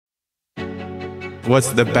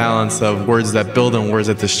What's the balance of words that build and words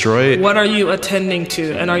that destroy? What are you attending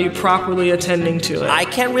to, and are you properly attending to it? I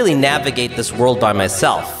can't really navigate this world by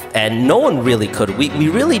myself, and no one really could. We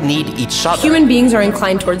really need each other. Human beings are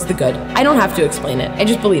inclined towards the good. I don't have to explain it. I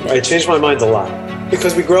just believe it. I changed my mind a lot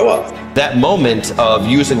because we grow up. That moment of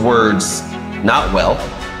using words not well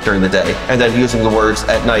during the day and then using the words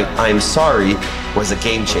at night, I'm sorry, was a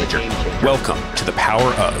game changer. Welcome to The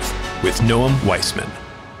Power Of with Noam Weissman.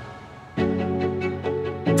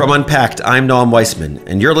 From Unpacked, I'm Noam Weissman,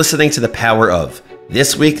 and you're listening to The Power Of.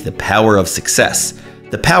 This week, The Power of Success.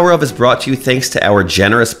 The Power Of is brought to you thanks to our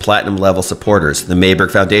generous platinum-level supporters, the Mayberg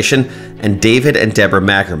Foundation and David and Deborah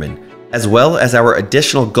Magerman, as well as our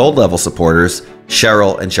additional gold-level supporters,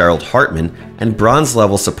 Cheryl and Gerald Hartman, and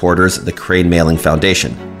bronze-level supporters, the Crane Mailing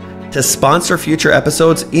Foundation. To sponsor future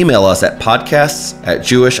episodes, email us at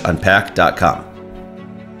podcasts@jewishunpacked.com.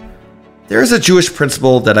 There is a Jewish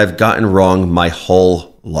principle that I've gotten wrong my whole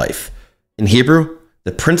life. In Hebrew,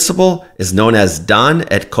 the principle is known as Dan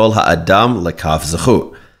et kol ha'adam lekaf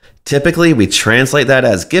zechut. Typically, we translate that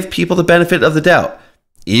as give people the benefit of the doubt.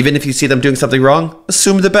 Even if you see them doing something wrong,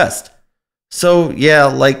 assume the best. So yeah,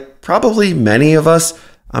 like probably many of us,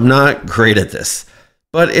 I'm not great at this.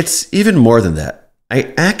 But it's even more than that.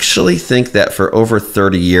 I actually think that for over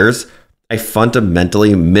 30 years, I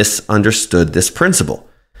fundamentally misunderstood this principle.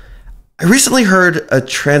 I recently heard a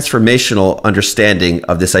transformational understanding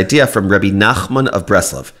of this idea from Rabbi Nachman of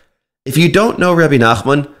Breslov. If you don't know Rabbi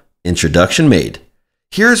Nachman, introduction made.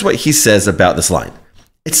 Here's what he says about this line.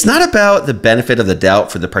 It's not about the benefit of the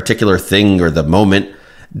doubt for the particular thing or the moment.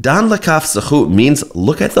 Dan lekaf zechut means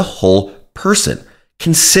look at the whole person.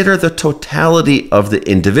 Consider the totality of the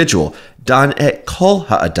individual. Dan et kol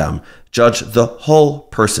ha'adam, judge the whole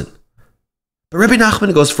person. But Rabbi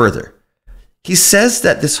Nachman goes further. He says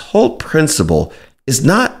that this whole principle is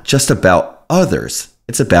not just about others,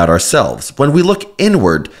 it's about ourselves. When we look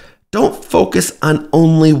inward, don't focus on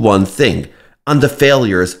only one thing, on the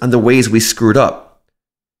failures, on the ways we screwed up.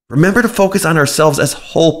 Remember to focus on ourselves as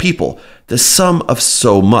whole people, the sum of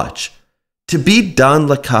so much. To be Dan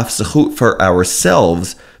lekaf zechut for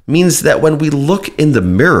ourselves means that when we look in the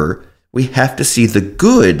mirror, we have to see the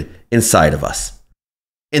good inside of us.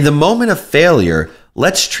 In the moment of failure,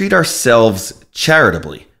 let's treat ourselves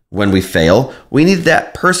charitably. When we fail, we need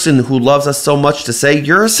that person who loves us so much to say,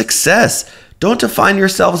 you're a success. Don't define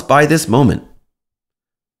yourselves by this moment.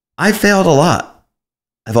 I failed a lot.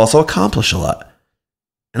 I've also accomplished a lot.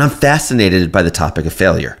 And I'm fascinated by the topic of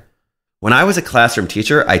failure. When I was a classroom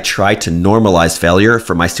teacher, I tried to normalize failure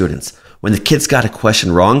for my students. When the kids got a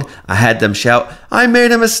question wrong, I had them shout, I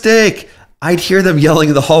made a mistake. I'd hear them yelling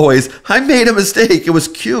in the hallways, I made a mistake. It was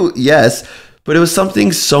cute, yes, but it was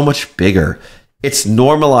something so much bigger. It's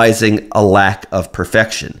normalizing a lack of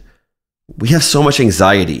perfection. We have so much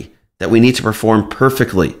anxiety that we need to perform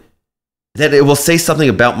perfectly, that it will say something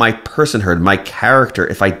about my personhood, my character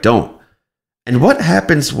if I don't. And what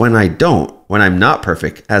happens when I don't, when I'm not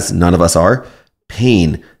perfect, as none of us are?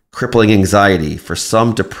 Pain, crippling anxiety, for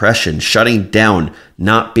some depression, shutting down,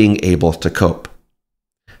 not being able to cope.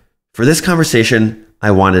 For this conversation,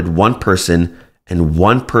 I wanted one person and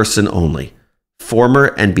one person only.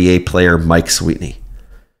 Former NBA player Mike Sweetney.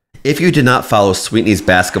 If you did not follow Sweetney's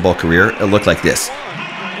basketball career, it looked like this.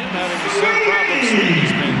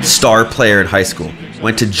 Star player in high school,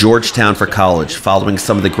 went to Georgetown for college, following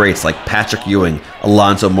some of the greats like Patrick Ewing,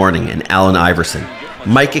 Alonzo Mourning, and Allen Iverson.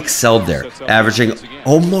 Mike excelled there, averaging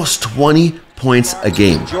almost 20 points a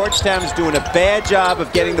game. Georgetown is doing a bad job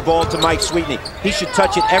of getting the ball to Mike Sweetney. He should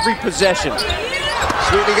touch it every possession.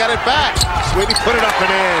 Sweetney got it back. Sweetney put it up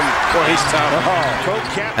and in. Boy, he's tough.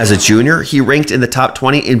 As a junior, he ranked in the top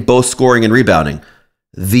 20 in both scoring and rebounding.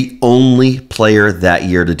 The only player that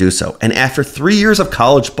year to do so. And after 3 years of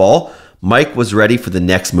college ball, Mike was ready for the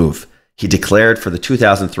next move. He declared for the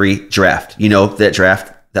 2003 draft. You know, that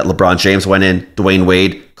draft that LeBron James went in, Dwayne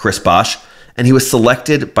Wade, Chris Bosh. And he was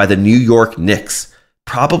selected by the New York Knicks,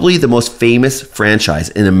 probably the most famous franchise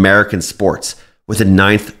in American sports, with a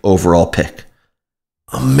 9th overall pick.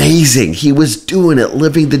 Amazing. He was doing it,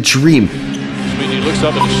 living the dream. Sweetney looks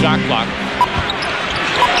up at the shot clock.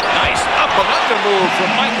 Nice up and under move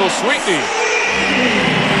from Michael Sweetney.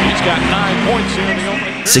 He's got 9 points here in the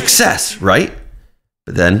opening. Success, right?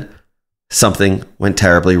 But then something went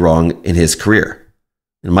terribly wrong in his career.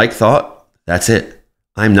 And Mike thought, that's it.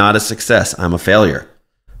 I'm not a success. I'm a failure.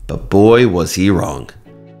 But boy, was he wrong.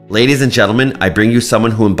 Ladies and gentlemen, I bring you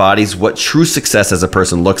someone who embodies what true success as a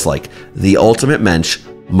person looks like. The ultimate mensch,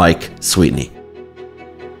 Mike Sweetney.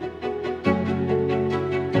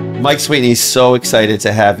 Mike Sweetney, so excited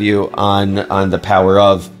to have you on The Power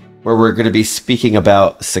Of. where we're going to be speaking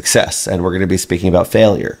about success and we're going to be speaking about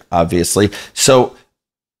failure, obviously. So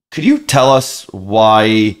could you tell us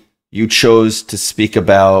why you chose to speak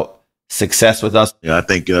about success with us? Yeah, I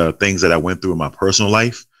think things that I went through in my personal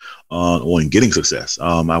life on getting success.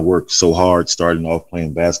 I worked so hard starting off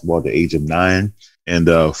playing basketball at the age of 9.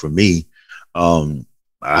 And for me,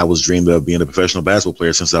 I was dreamed of being a professional basketball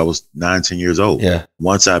player since I was 9, 10 years old. Yeah.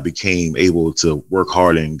 Once I became able to work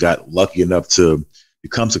hard and got lucky enough to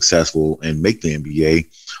become successful and make the NBA,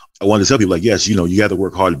 I wanted to tell people, like, yes, you have to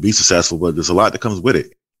work hard to be successful, but there's a lot that comes with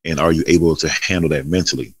it. And are you able to handle that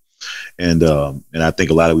mentally? And I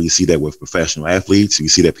think a lot of we see that with professional athletes. We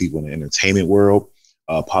see that people in the entertainment world,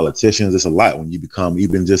 politicians. It's a lot when you become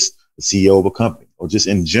even just the CEO of a company or just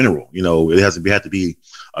in general. It have to be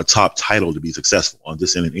a top title to be successful on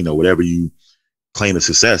just in whatever you claim as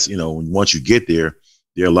success. Once you get there,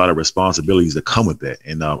 there are a lot of responsibilities that come with that.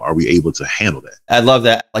 And are we able to handle that? I love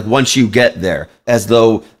that. Like once you get there, as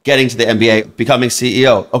though getting to the NBA, becoming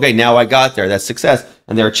CEO. Okay, now I got there. That's success.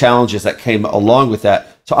 And there are challenges that came along with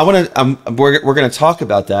that. So we're going to talk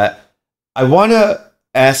about that. I want to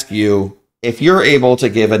ask you if you're able to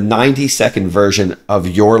give a 90-second version of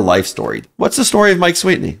your life story. What's the story of Mike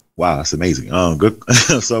Sweetney? Wow, that's amazing. Good.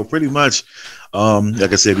 So pretty much,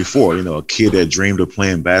 like I said before, a kid that dreamed of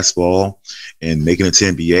playing basketball and making it to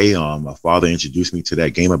NBA. My father introduced me to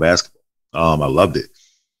that game of basketball. I loved it.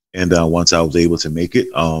 And once I was able to make it,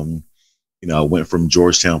 I went from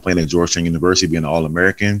Georgetown, playing at Georgetown University, being an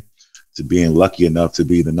All-American, to being lucky enough to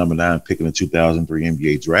be the number 9 pick in the 2003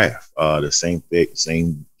 NBA draft. The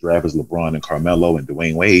same draft as LeBron and Carmelo and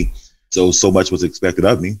Dwayne Wade. So much was expected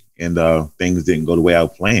of me, and things didn't go the way I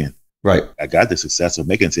was planned. Right. I got the success of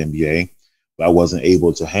making it to NBA, but I wasn't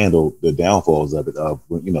able to handle the downfalls of it,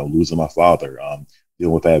 losing my father,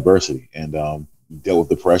 dealing with adversity, and dealt with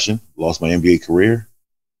depression, lost my NBA career,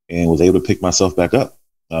 and was able to pick myself back up.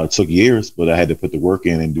 It took years, but I had to put the work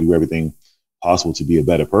in and do everything possible to be a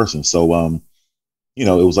better person. So, it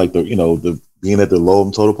was like the being at the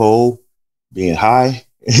low total pole, being high,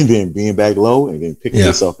 and then being back low, and then picking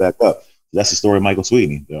yourself back up. That's the story of Michael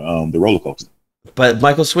Sweetney, the roller coaster. But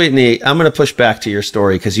Michael Sweetney, I'm going to push back to your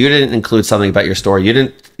story because you didn't include something about your story. You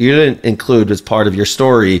didn't include as part of your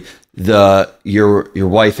story your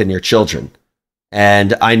wife and your children.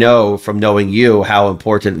 And I know from knowing you how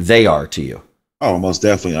important they are to you. Oh, most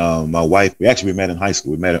definitely. My wife, we met in high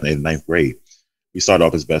school. We met in 9th grade. We started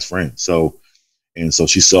off as best friends. So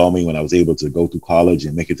she saw me when I was able to go through college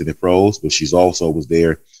and make it to the pros, but she's also was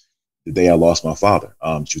there the day I lost my father.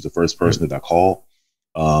 She was the first person that I called.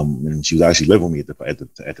 And she was actually living with me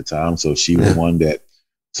at the time. So she was one that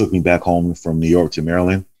took me back home from New York to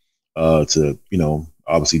Maryland to,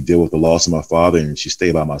 obviously deal with the loss of my father. And she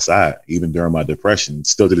stayed by my side, even during my depression.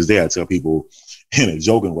 Still to this day, I tell people in a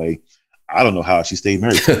joking way, I don't know how she stayed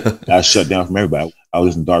married. I shut down from everybody. I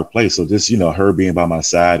was in a dark place. So just, her being by my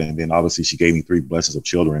side. And then obviously she gave me 3 blessings of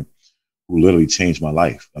children who literally changed my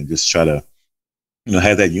life. And just try to,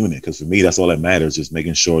 have that unit. Because for me, that's all that matters, just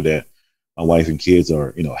making sure that my wife and kids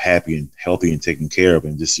are, happy and healthy and taken care of,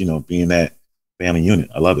 and just, being that family unit.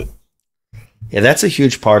 I love it. Yeah, that's a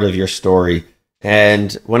huge part of your story.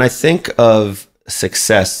 And when I think of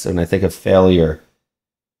success and I think of failure,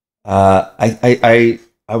 I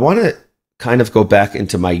want to kind of go back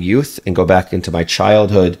into my youth and go back into my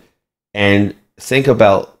childhood and think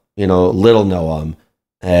about, little Noam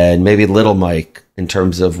and maybe little Mike in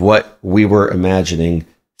terms of what we were imagining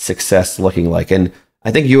success looking like. And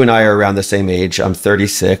I think you and I are around the same age. I'm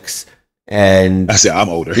 36 and I said I'm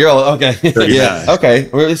older. You're old. Okay. Yeah. Okay.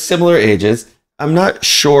 We're similar ages. I'm not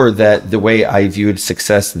sure that the way I viewed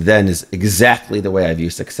success then is exactly the way I view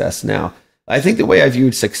success now. I think the way I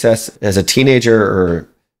viewed success as a teenager or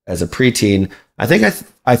as a preteen, I think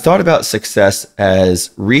I thought about success as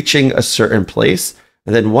reaching a certain place.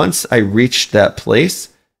 And then once I reached that place,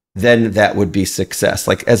 then that would be success.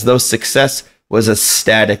 Like as though success was a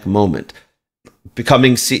static moment.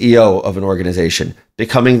 Becoming CEO of an organization,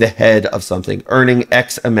 becoming the head of something, earning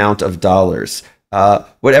X amount of dollars,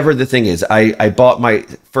 whatever the thing is. I bought my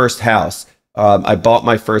first house. I bought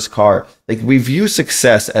my first car. Like we view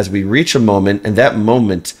success as we reach a moment, and that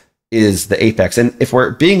moment is the apex. And if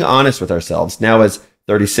we're being honest with ourselves now as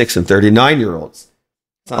 36 and 39-year-olds,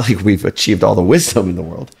 it's not like we've achieved all the wisdom in the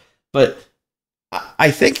world. But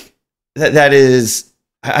I think that is,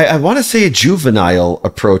 I want to say, a juvenile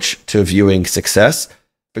approach to viewing success.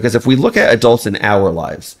 Because if we look at adults in our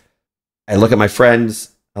lives, I look at my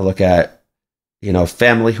friends, I look at,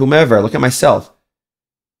 family, whomever, I look at myself.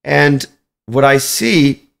 And what I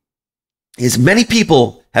see is many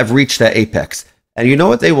people have reached that apex. And you know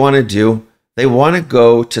what they want to do? They want to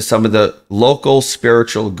go to some of the local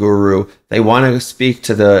spiritual guru. They want to speak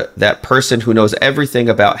to that person who knows everything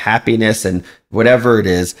about happiness and whatever it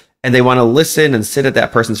is. And they want to listen and sit at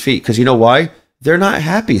that person's feet. Because you know why? They're not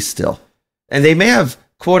happy still. And they may have,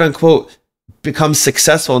 quote unquote, become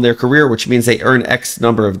successful in their career, which means they earn X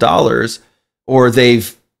number of dollars, or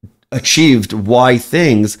they've achieved Y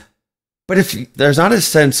things. But if there's not a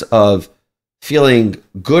sense of feeling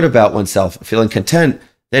good about oneself, feeling content,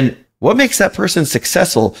 then what makes that person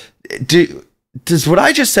successful? Does what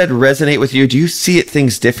I just said resonate with you? Do you see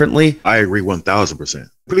things differently? I agree 1,000%.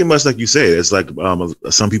 Pretty much like you said, it's like a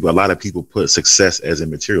lot of people put success as in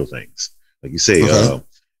material things. Like you say, if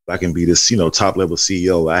I can be this, top level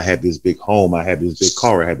CEO, I have this big home, I have this big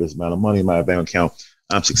car, I have this amount of money in my bank account,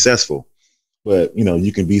 I'm successful. But,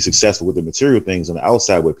 you can be successful with the material things on the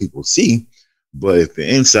outside what people see. But if the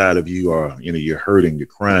inside of you are, you're hurting, you're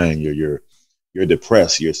crying, you're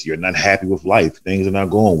depressed, you're not happy with life, things are not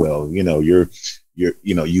going well,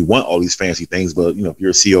 you want all these fancy things, but if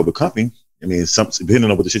you're a CEO of a company, depending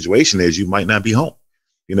on what the situation is, you might not be home.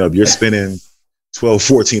 If you're spending 12,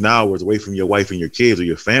 14 hours away from your wife and your kids or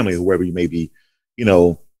your family, whoever you may be,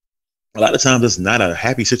 a lot of times it's not a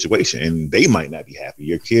happy situation, and they might not be happy.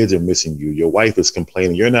 Your kids are missing you. Your wife is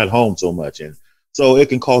complaining. You're not home so much. And so it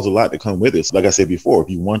can cause a lot to come with it. So like I said before, if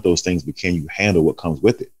you want those things, but can you handle what comes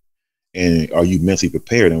with it? And are you mentally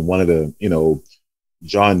prepared? And one of the,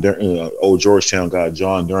 old Georgetown guy,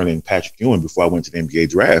 John Durn and Patrick Ewing, before I went to the NBA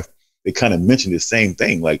draft, they kind of mentioned the same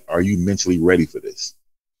thing. Like, are you mentally ready for this?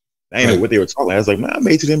 I didn't know what they were talking about. I was like, man, I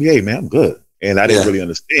made it to the NBA, man, I'm good. And I didn't really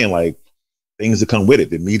understand, like, things that come with it,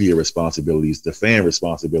 the media responsibilities, the fan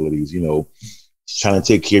responsibilities, trying to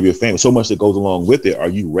take care of your family, so much that goes along with it. Are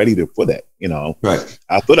you ready for that? Right.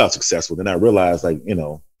 I thought I was successful. Then I realized, like,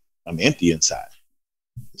 I'm empty inside.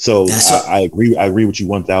 So I agree. I agree with you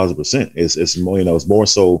 1,000%. It's more, it's more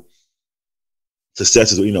so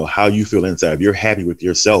success is, how you feel inside. If you're happy with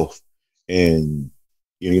yourself and,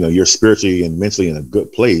 you're spiritually and mentally in a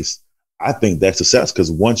good place, I think that's success.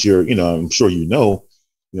 Because once you're, I'm sure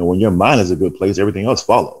when your mind is a good place, everything else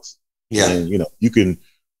follows. Yeah. And, you can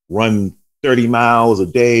run 30 miles a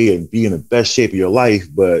day and be in the best shape of your life,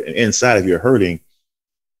 but inside if you're hurting,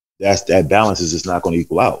 that balance is just not going to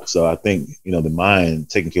equal out. So I think, the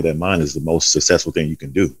mind, taking care of that mind is the most successful thing you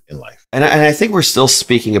can do in life. And I think we're still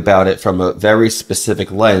speaking about it from a very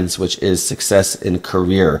specific lens, which is success in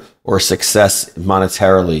career or success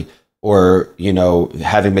monetarily or,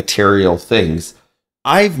 having material things.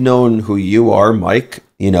 I've known who you are, Mike,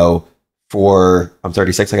 I'm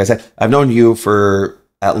 36, like I said. I've known you for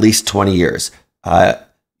at least 20 years.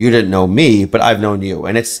 You didn't know me, but I've known you.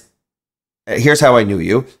 And here's how I knew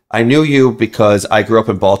you. I knew you because I grew up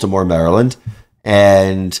in Baltimore, Maryland,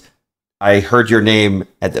 and I heard your name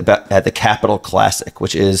at the Capitol Classic,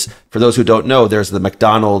 which is, for those who don't know, there's the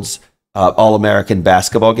McDonald's All-American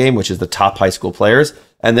basketball game, which is the top high school players.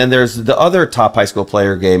 And then there's the other top high school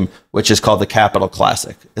player game, which is called the Capitol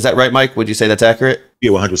Classic. Is that right, Mike? Would you say that's accurate?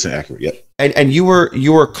 Yeah, 100% accurate. Yep. And you were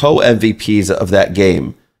co-MVPs of that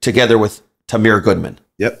game together with Tamir Goodman.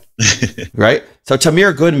 Yep. Right? So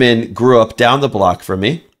Tamir Goodman grew up down the block from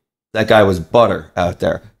me. That guy was butter out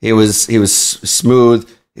there. He was smooth,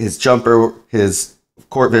 his jumper, his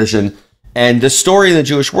court vision. And the story in the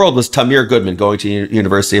Jewish world was Tamir Goodman going to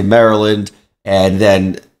University of Maryland and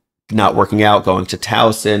then not working out, going to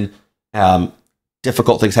Towson.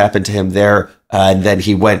 Difficult things happened to him there. And then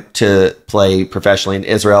he went to play professionally in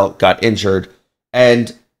Israel, got injured.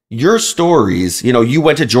 And your stories, you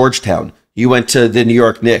went to Georgetown, you went to the New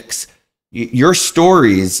York Knicks. Your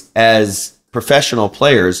stories as professional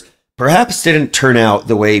players perhaps didn't turn out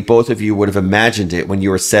the way both of you would have imagined it when you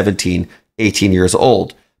were 17, 18 years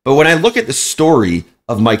old. But when I look at the story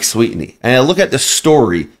of Mike Sweetney and I look at the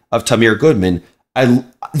story of Tamir Goodman,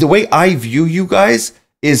 the way I view you guys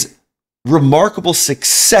is remarkable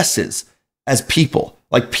successes as people,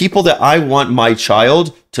 like people that I want my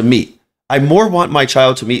child to meet. I more want my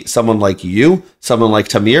child to meet someone like you, someone like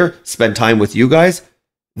Tamir, spend time with you guys,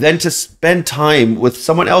 than to spend time with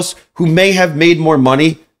someone else who may have made more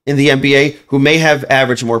money in the NBA, who may have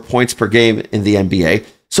averaged more points per game in the NBA.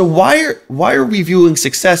 So why are we viewing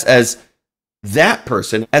success as that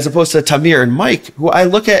person as opposed to Tamir and Mike, who I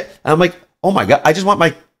look at and I'm like, oh my God, I just want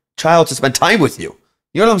my child to spend time with you.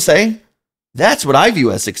 You know what I'm saying? That's what I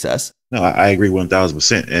view as success. No, I agree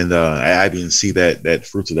 1,000%. And I even see that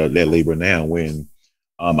fruits of that labor now when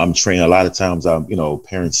I'm training. A lot of times,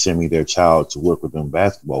 parents send me their child to work with them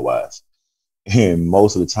basketball wise. And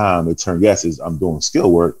most of the time it turns, I'm doing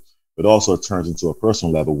skill work, but also it turns into a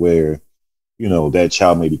personal level where, that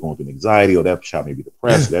child may be going through anxiety, or that child may be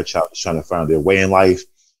depressed, or that child is trying to find their way in life.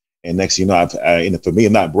 And next, for me,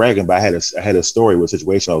 I'm not bragging, but I had a story with a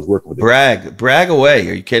situation I was working with. Brag away.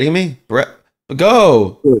 Are you kidding me?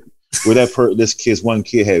 Go. Where one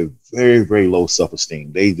kid had very, very low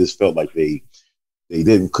self-esteem. They just felt like they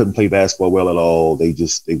couldn't play basketball well at all. They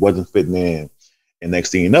wasn't fitting in. And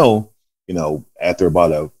next thing you know, after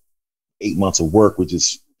about 8 months of work with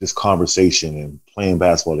just this conversation and playing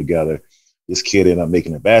basketball together, this kid ended up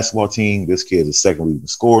making a basketball team. This kid is the second leading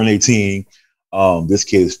scorer in a team. This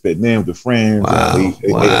kid is fitting in with the friends. Wow.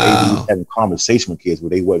 They were having conversation with kids where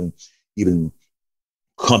they wasn't even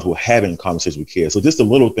comfortable having a conversation with kids. So just the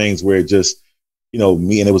little things where it just,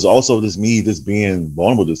 me, and it was also just me just being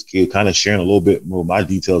vulnerable to this kid, kind of sharing a little bit more of my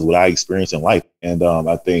details, what I experienced in life. And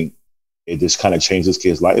I think it just kind of changed this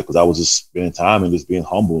kid's life because I was just spending time and just being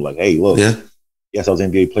humble. Like, hey, look, yes, I was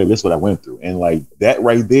an NBA player. This is what I went through. And like that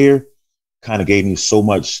right there kind of gave me so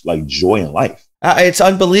much like joy in life. It's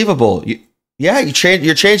unbelievable. You're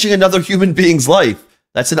changing another human being's life.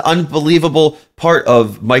 That's an unbelievable part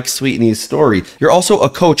of Mike Sweetney's story. You're also a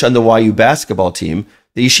coach on the YU basketball team,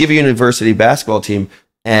 the Yeshiva University basketball team,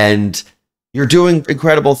 and you're doing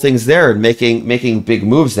incredible things there and making big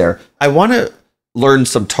moves there. I want to learn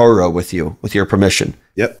some Torah with you, with your permission.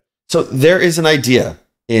 Yep. So there is an idea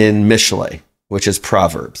in Mishlei, which is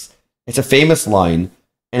Proverbs. It's a famous line,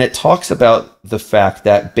 and it talks about the fact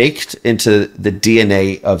that baked into the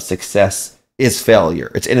DNA of success is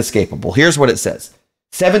failure. It's inescapable. Here's what it says.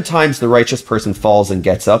 7 times the righteous person falls and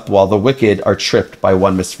gets up, while the wicked are tripped by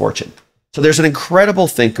one misfortune. So there's an incredible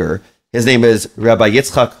thinker. His name is Rabbi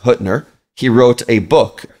Yitzchak Hutner. He wrote a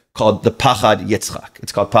book called The Pachad Yitzchak.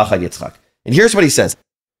 It's called Pachad Yitzchak. And here's what he says.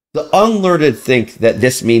 The unlearned think that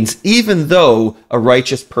this means even though a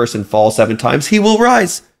righteous person falls 7 times, he will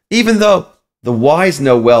rise. Even though the wise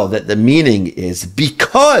know well that the meaning is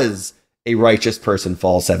because a righteous person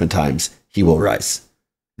falls 7 times, he will rise.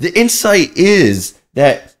 The insight is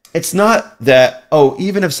that it's not that,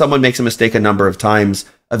 even if someone makes a mistake a number of times,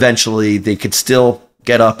 eventually they could still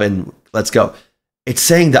get up and let's go. It's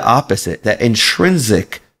saying the opposite, that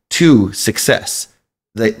intrinsic to success,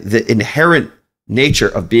 the inherent nature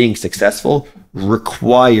of being successful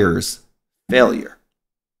requires failure.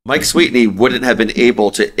 Mike Sweetney wouldn't have been able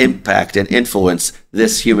to impact and influence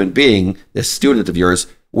this human being, this student of yours,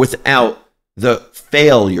 without the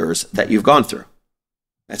failures that you've gone through.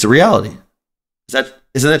 That's a reality.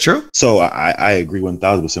 Isn't that true? So I agree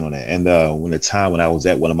 1,000% on that. And when I was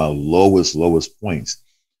at one of my lowest points,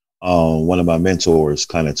 one of my mentors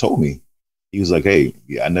kind of told me, he was like, hey,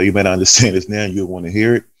 I know you may not understand this now, you don't want to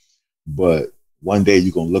hear it, but one day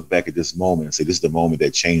you're going to look back at this moment and say, this is the moment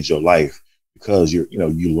that changed your life because you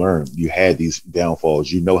learned, you had these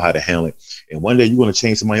downfalls, you know how to handle it. And one day you're going to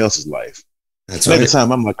change somebody else's life. That's right. Every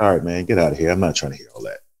time I'm like, all right, man, get out of here. I'm not trying to hear all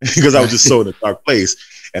that because I was just so in a dark place.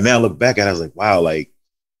 And now I look back at it, I was like, wow, like,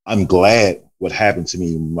 I'm glad what happened to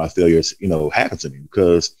me, my failures, happened to me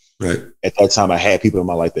because at that time I had people in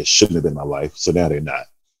my life that shouldn't have been in my life. So now they're not.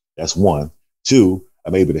 That's one. 2,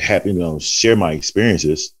 I'm able to share my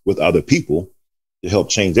experiences with other people to help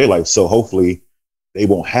change their life. So hopefully they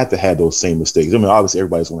won't have to have those same mistakes. I mean, obviously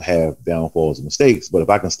everybody's going to have downfalls and mistakes, but if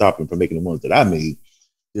I can stop them from making the ones that I made,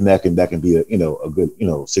 then that can be a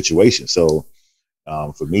good, situation. So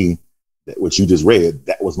for me, what you just read,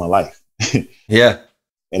 that was my life. Yeah.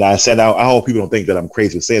 And I said, I hope people don't think that I'm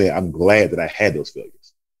crazy for saying that. I'm glad that I had those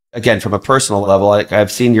failures. Again, from a personal level,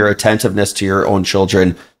 I've seen your attentiveness to your own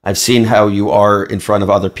children. I've seen how you are in front of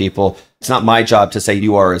other people. It's not my job to say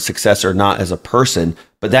you are a success or not as a person,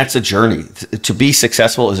 but that's a journey. To be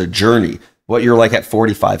successful is a journey. What you're like at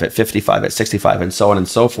 45, at 55, at 65, and so on and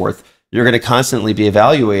so forth. You're going to constantly be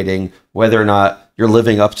evaluating whether or not you're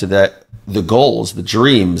living up to the goals, the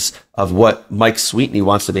dreams of what Mike Sweetney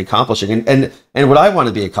wants to be accomplishing and what I want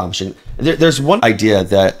to be accomplishing. There's one idea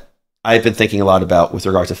that I've been thinking a lot about with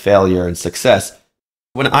regard to failure and success.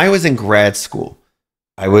 When I was in grad school,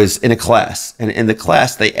 I was in a class, and in the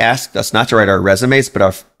class, they asked us not to write our resumes, but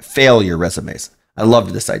our failure resumes. I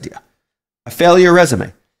loved this idea. A failure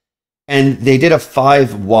resume. And they did a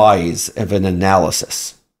 5 whys of an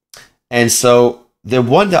analysis. And so the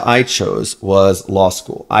one that I chose was law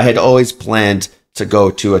school. I had always planned to go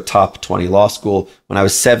to a top 20 law school. When I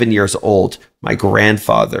was 7 years old, my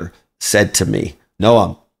grandfather said to me,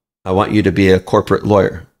 Noam, I want you to be a corporate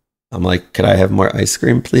lawyer. I'm like, could I have more ice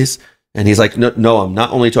cream, please? And he's like, no, Noam,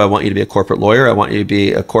 not only do I want you to be a corporate lawyer, I want you to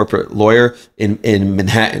be a corporate lawyer in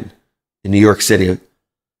Manhattan, in New York City.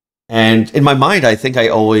 And in my mind, I think I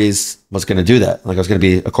always was going to do that. Like I was going to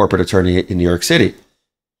be a corporate attorney in New York City.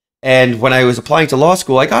 And when I was applying to law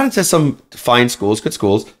school, I got into some fine schools, good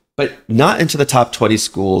schools, but not into the top 20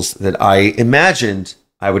 schools that I imagined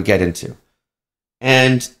I would get into.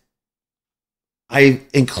 And I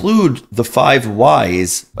include the 5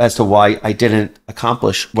 whys as to why I didn't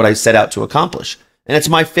accomplish what I set out to accomplish. And it's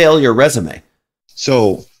my failure resume.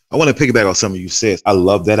 So I want to piggyback on something you said. I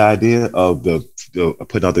love that idea of the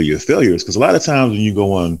putting out there your failures, because a lot of times when you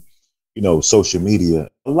go on, social media,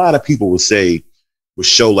 a lot of people will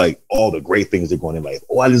show like all the great things they're going in life.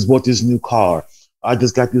 Oh, I just bought this new car. I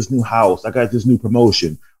just got this new house. I got this new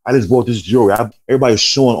promotion. I just bought this jewelry. Everybody's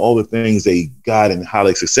showing all the things they got and how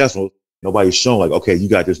they're successful. Nobody's showing like, okay, you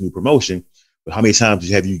got this new promotion, but how many times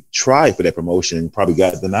have you tried for that promotion and probably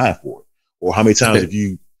got denied for it? Or how many times have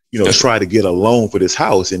you try to get a loan for this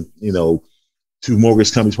house and, 2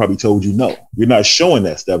 mortgage companies probably told you no. You're not showing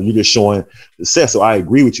that stuff. You're just showing the success. So I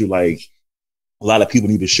agree with you. Like, a lot of people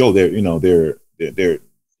need to show their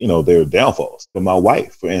downfalls. But my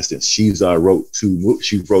wife, for instance, she wrote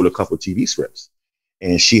a couple of TV scripts,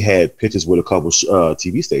 and she had pitches with a couple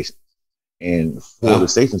TV stations, and 4 of the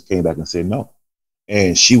stations came back and said no.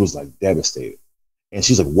 And she was like devastated. And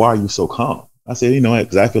she's like, why are you so calm? I said,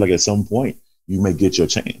 because I feel like at some point you may get your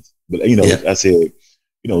chance. But, I said,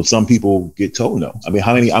 some people get told no. I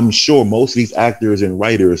mean, I'm sure most of these actors and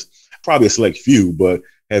writers, probably a select few, but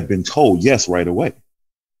have been told yes right away.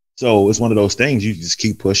 So it's one of those things, you just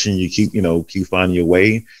keep pushing, you keep finding your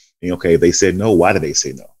way. And okay, they said no, why did they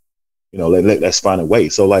say no? Let's find a way.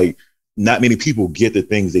 So like, not many people get the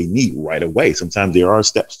things they need right away. Sometimes there are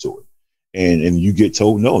steps to it, and you get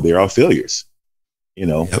told no, there are failures,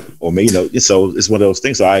 or maybe, so it's one of those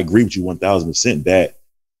things. So I agree with you 1000% that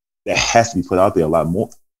has to be put out there a lot more.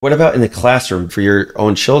 What about in the classroom for your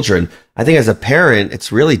own children? I think as a parent,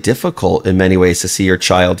 it's really difficult in many ways to see your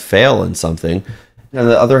child fail in something. On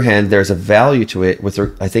the other hand, there's a value to it.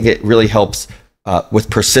 I think it really helps with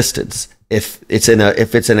persistence if it's in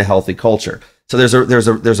a healthy culture. So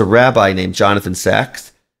there's a rabbi named Jonathan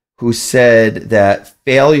Sachs who said that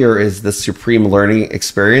failure is the supreme learning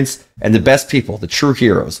experience, and the best people, the true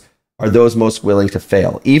heroes, are those most willing to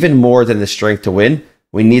fail. Even more than the strength to win,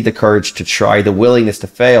 we need the courage to try, the willingness to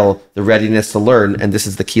fail, the readiness to learn, and this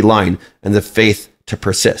is the key line, and the faith to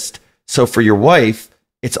persist. So for your wife,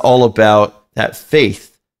 it's all about that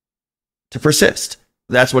faith to persist.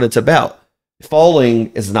 That's what it's about.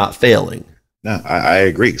 Falling is not failing. No, I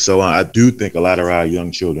agree. So I do think a lot of our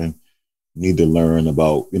young children need to learn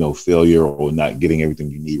about, failure or not getting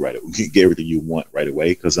everything you need get everything you want right away.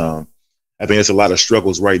 Because I think there's a lot of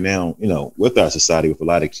struggles right now, with our society, with a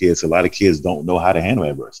lot of kids. A lot of kids don't know how to handle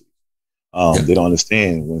adversity. They don't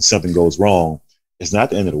understand when something goes wrong, it's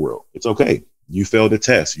not the end of the world. It's okay. You failed the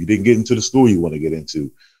test. You didn't get into the school you want to get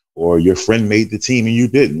into, or your friend made the team and you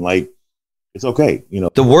didn't. Like, it's okay.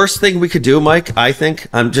 The worst thing we could do, Mike, I think,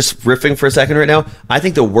 I'm just riffing for a second right now. I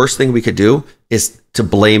think the worst thing we could do is to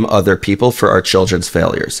blame other people for our children's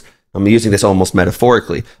failures. I'm using this almost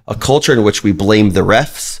metaphorically. A culture in which we blame the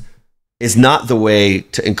refs is not the way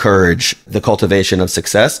to encourage the cultivation of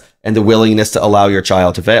success and the willingness to allow your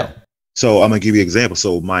child to fail. So I'm going to give you an example.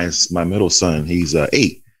 So my middle son, he's 8.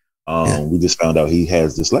 We just found out he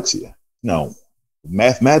has dyslexia. Now,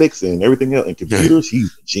 mathematics and everything else and computers,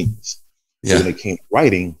 he's a genius. So when it came to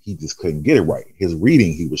writing, he just couldn't get it right. His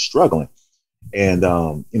reading, he was struggling. And,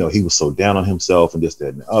 he was so down on himself and this, that,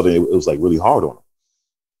 and the other. It was like really hard on him.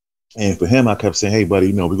 And for him, I kept saying, hey,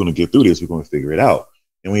 buddy, we're going to get through this. We're going to figure it out.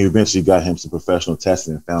 And we eventually got him some professional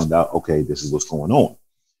testing and found out, okay, this is what's going on.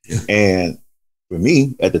 And for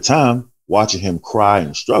me at the time, watching him cry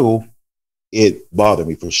and struggle, it bothered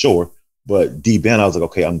me for sure. But deep down, I was like,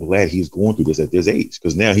 okay, I'm glad he's going through this at this age,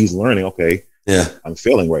 because now he's learning, okay, I'm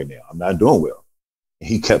failing right now. I'm not doing well. And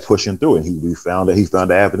he kept pushing through it. He found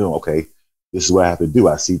the avenue. Okay, this is what I have to do.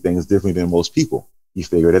 I see things differently than most people. He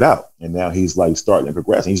figured it out. And now he's like starting to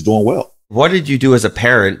progress. And he's doing well. What did you do as a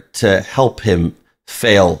parent to help him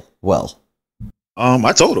fail well?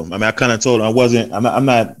 I told him. I kind of told him I'm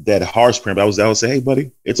not that harsh parent, but I would say, hey,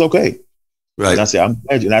 buddy, it's okay. Right. And I said, I'm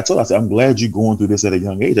glad I'm glad you're going through this at a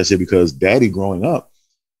young age. I said, because daddy growing up,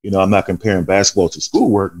 I'm not comparing basketball to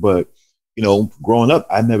schoolwork, but growing up,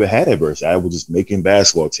 I never had adversity. I was just making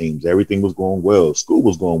basketball teams. Everything was going well. School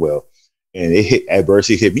was going well. And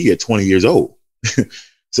adversity hit me at 20 years old.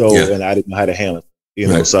 And I didn't know how to handle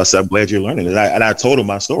it. So I said, I'm glad you're learning. And I told him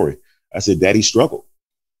my story. I said, daddy struggled.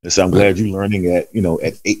 And so I'm glad you're learning at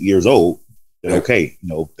 8 years old that, okay,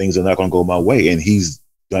 things are not going to go my way. And he's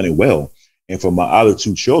done it well. And for my other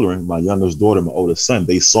 2 children, my youngest daughter, my oldest son,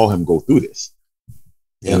 they saw him go through this.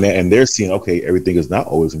 And they're seeing, okay, everything is not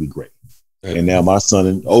always going to be great. And now my son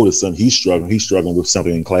and oldest son, he's struggling with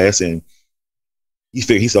something in class, and he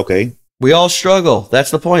figured he's okay. We all struggle.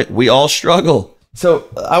 That's the point. We all struggle. So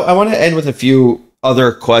I want to end with a few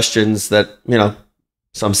other questions that,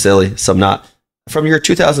 some silly, some not. From your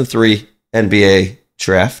 2003 NBA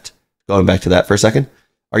draft, going back to that for a second,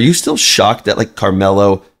 are you still shocked that like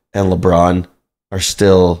Carmelo and LeBron are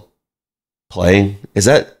still playing? Is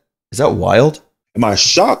that wild? Am I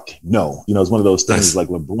shocked? No. It's one of those things like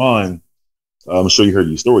LeBron. I'm sure you heard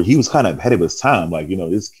your story. He was kind of ahead of his time. Like,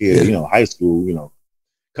 this kid, high school,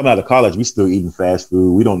 coming out of college, we still eating fast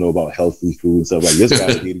food. We don't know about healthy food and stuff. Like this guy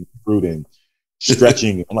was eating fruit and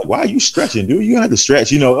stretching. I'm like, why are you stretching, dude? You don't have to stretch.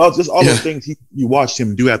 Just all those things you watched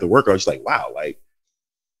him do after workout. It's like, wow, like,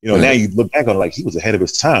 now you look back on it, like he was ahead of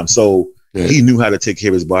his time. So he knew how to take care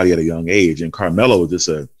of his body at a young age. And Carmelo was just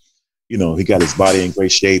he got his body in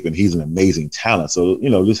great shape and he's an amazing talent. So,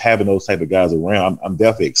 just having those type of guys around, I'm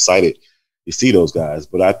definitely excited to see those guys.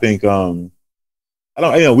 But I think,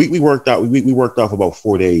 we worked out. We worked out for about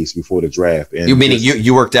 4 days before the draft. And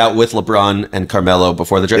you worked out with LeBron and Carmelo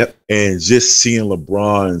before the draft? Yep. And just seeing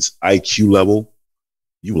LeBron's IQ level,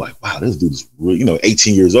 you were like, wow, this dude's really,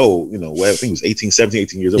 18 years old. I think he was 18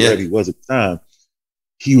 years old, whatever he was at the time.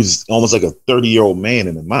 He was almost like a 30-year-old man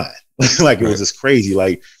in the mind. Like it was just crazy.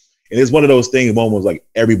 Like, and it's one of those things. One was like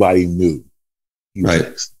everybody knew he was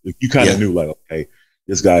next. You kind of knew, like, okay,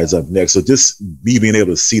 this guy is up next. So just me being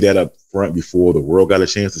able to see that up front before the world got a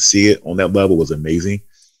chance to see it on that level was amazing.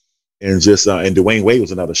 And just and Dwayne Wade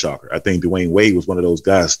was another shocker. I think Dwayne Wade was one of those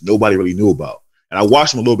guys nobody really knew about. And I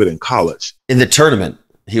watched him a little bit in college. In the tournament,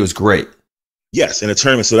 he was great. Yes, in the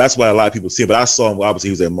tournament. So that's why a lot of people see him. But I saw him, obviously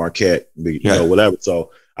he was at Marquette, whatever.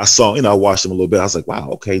 So I saw, I watched him a little bit. I was like, wow,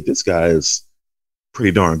 okay, this guy is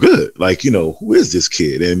pretty darn good. Like, who is this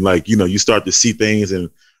kid? And like, you start to see things and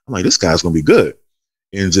I'm like, this guy's going to be good.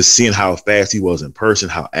 And just seeing how fast he was in person,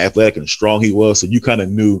 how athletic and strong he was. So you kind of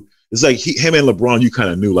knew, it's like him and LeBron, you kind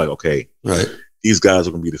of knew like, okay, these guys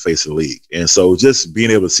are going to be the face of the league. And so just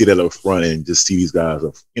being able to see that up front and just see these guys,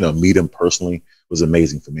 meet them personally was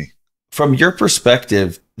amazing for me. From your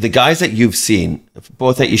perspective, the guys that you've seen,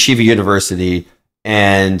 both at Yeshiva University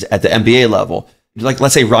and at the NBA level, like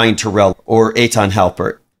let's say Ryan Terrell or Eitan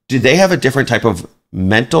Halpert, do they have a different type of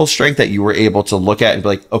mental strength that you were able to look at and be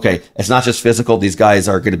like, okay, it's not just physical. These guys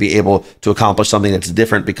are going to be able to accomplish something that's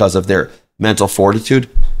different because of their mental fortitude?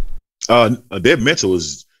 Their mental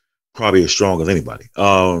is probably as strong as anybody.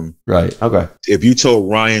 Right. Okay. If you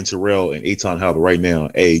told Ryan Terrell and Eitan Halpert right now,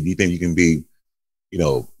 hey, do you think you can be,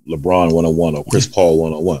 LeBron 1-on-1 or Chris Paul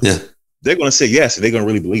 1-on-1? Yeah. They're going to say yes, and they're going to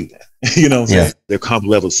really believe that. What I'm saying? Their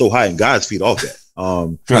confidence level is so high, and God's feet off that.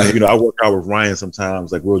 I work out with Ryan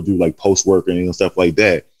sometimes, like we'll do like post work and stuff like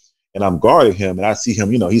that. And I'm guarding him and I see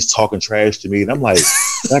him, he's talking trash to me. And I'm like,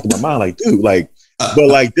 back in my mind, like, dude, but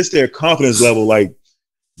like this, their confidence level, like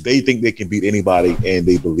they think they can beat anybody and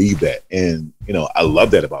they believe that. And, I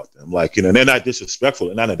love that about them. Like, they're not disrespectful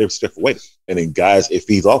and not in a disrespectful way. And then guys, it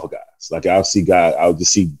feeds off of guys. Like I'll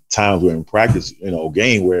just see times where in practice,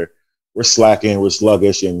 game where we're slacking, we're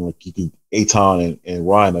sluggish, and like Eitan and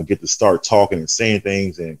Ryan will get to start talking and saying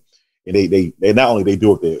things, and they not only they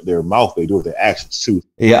do it with their mouth, they do it with their actions too.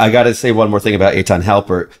 Yeah, I got to say one more thing about Eitan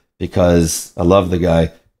Halpert because I love the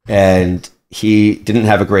guy, and he didn't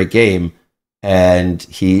have a great game, and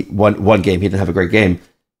he one game he didn't have a great game,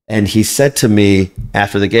 and he said to me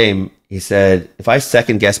after the game, he said, "If I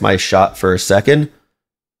second guess my shot for a second,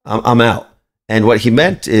 I'm out." And what he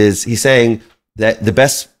meant is he's saying that the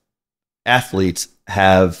best athletes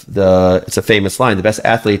have it's a famous line, the best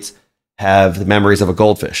athletes have the memories of a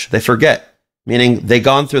goldfish. They forget, meaning they've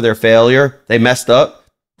gone through their failure, they messed up.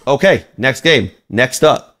 Okay, next game, next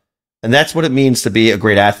up. And that's what it means to be a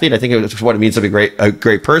great athlete. I think it's what it means to be a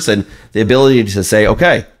great person. The ability to say,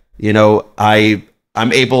 okay,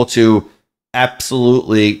 I'm able to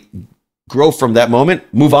absolutely grow from that moment,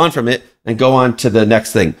 move on from it, and go on to the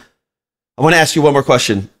next thing. I want to ask you one more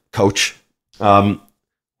question, Coach.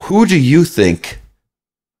 Who do you think,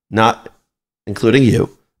 not including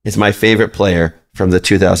you, is my favorite player from the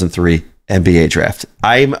 2003 NBA draft?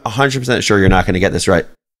 I'm 100% sure you're not going to get this right.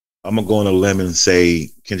 I'm going to go on a limb and say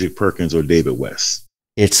Kendrick Perkins or David West.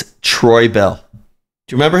 It's Troy Bell.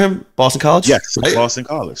 Do you remember him? Boston College? Yes, right? Boston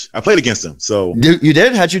College. I played against him. So you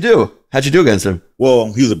did? How'd you do? How'd you do against him?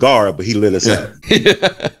 Well, he was a guard, but he lit us up.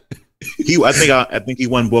 I think he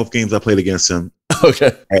won both games I played against him.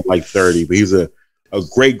 Okay. At like 30, but he was a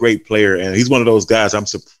great player, and he's one of those guys I'm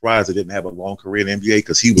surprised he didn't have a long career in the NBA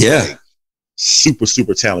because he was like super,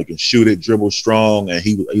 super talented, can shoot it, dribble strong, and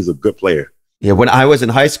he's a good player. Yeah, when I was in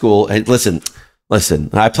high school, and listen, Listen,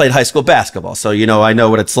 I played high school basketball, so I know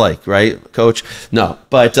what it's like, right, Coach? No,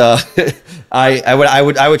 but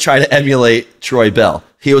I would try to emulate Troy Bell.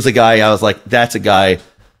 He was a guy I was like, that's a guy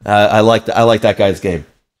I like that guy's game.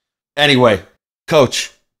 Anyway,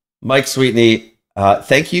 Coach Mike Sweetney,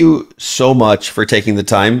 thank you so much for taking the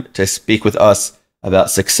time to speak with us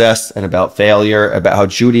about success and about failure, about how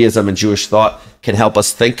Judaism and Jewish thought can help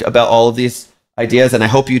us think about all of these ideas. And I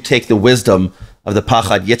hope you take the wisdom of the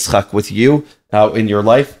Pachad Yitzchak with you in your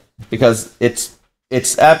life, because it's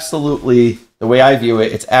absolutely, the way I view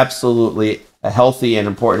it, it's absolutely a healthy and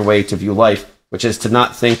important way to view life, which is to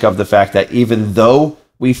not think of the fact that even though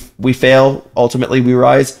we fail, ultimately we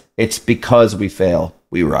rise. It's because we fail,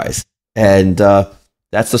 we rise. And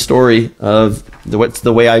that's the story of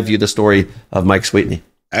the way I view the story of Mike Sweetney.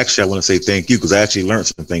 Actually, I want to say thank you because I actually learned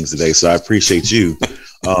some things today. So I appreciate you.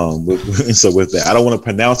 So with that, I don't want to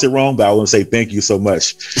pronounce it wrong, but I want to say thank you so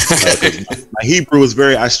much. My Hebrew is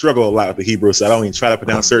I struggle a lot with the Hebrew, so I don't even try to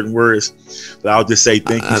pronounce certain words. But I'll just say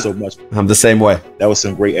thank you so much. I'm the same way. That was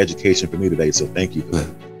some great education for me today. So thank you for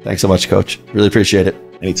that. Thanks so much, Coach. Really appreciate it.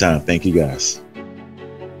 Anytime. Thank you, guys.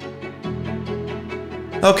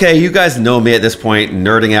 Okay, you guys know me at this point,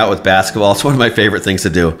 nerding out with basketball. It's one of my favorite things to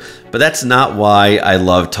do. But that's not why I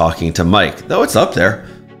love talking to Mike, though it's up there.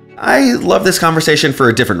 I love this conversation for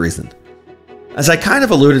a different reason. As I kind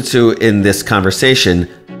of alluded to in this conversation,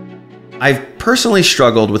 I've personally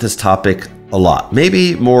struggled with this topic a lot,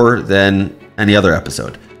 maybe more than any other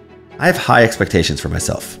episode. I have high expectations for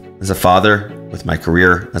myself. As a father, with my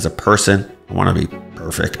career, as a person, I want to be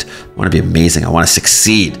perfect. I want to be amazing. I want to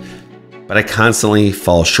succeed. But I constantly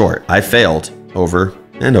fall short. I failed over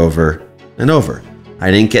and over and over. I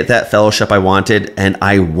didn't get that fellowship I wanted, and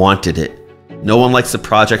I wanted it. No one likes the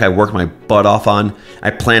project I worked my butt off on.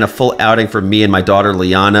 I plan a full outing for me and my daughter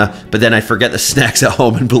Liana, but then I forget the snacks at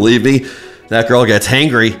home, and believe me, that girl gets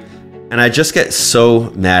hangry. And I just get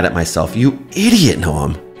so mad at myself. You idiot,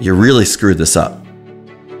 Noam. You really screwed this up.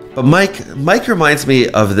 But Mike reminds me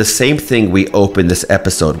of the same thing we opened this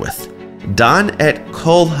episode with. Dan et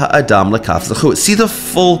kol ha'adam lekaf zechut. See the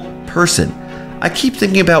full person. I keep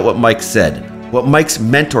thinking about what Mike said, what Mike's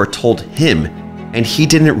mentor told him, and he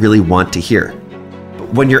didn't really want to hear.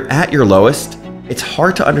 But when you're at your lowest, it's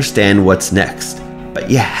hard to understand what's next, but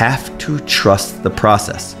you have to trust the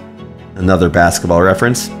process. Another basketball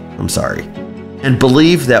reference? I'm sorry. And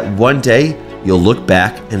believe that one day you'll look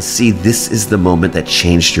back and see this is the moment that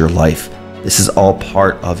changed your life. This is all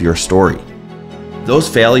part of your story. Those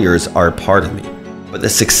failures are a part of me, but the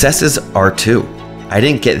successes are too. I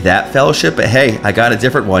didn't get that fellowship, but hey, I got a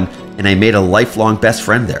different one, and I made a lifelong best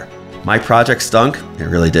friend there. My project stunk, it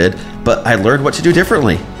really did, but I learned what to do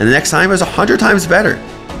differently, and the next time it was 100 times better.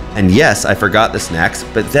 And yes, I forgot the snacks,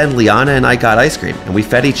 but then Liana and I got ice cream, and we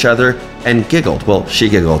fed each other and giggled. Well, she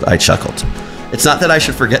giggled, I chuckled. It's not that I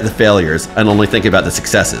should forget the failures and only think about the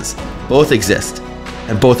successes. Both exist,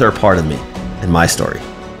 and both are a part of me and my story.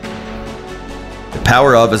 The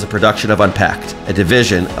Power Of is a production of Unpacked, a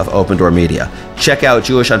division of Open Door Media. Check out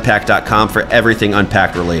JewishUnpacked.com for everything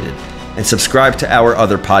Unpacked related, and subscribe to our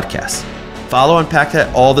other podcasts. Follow Unpacked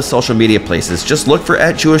at all the social media places. Just look for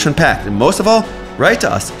 @JewishUnpacked, and most of all, write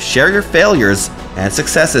to us. Share your failures and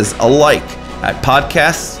successes alike at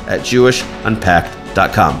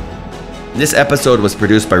podcasts@JewishUnpacked.com. This episode was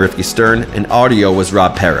produced by Rifki Stern, and audio was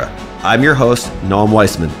Rob Pera. I'm your host, Noam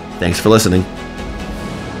Weissman. Thanks for listening.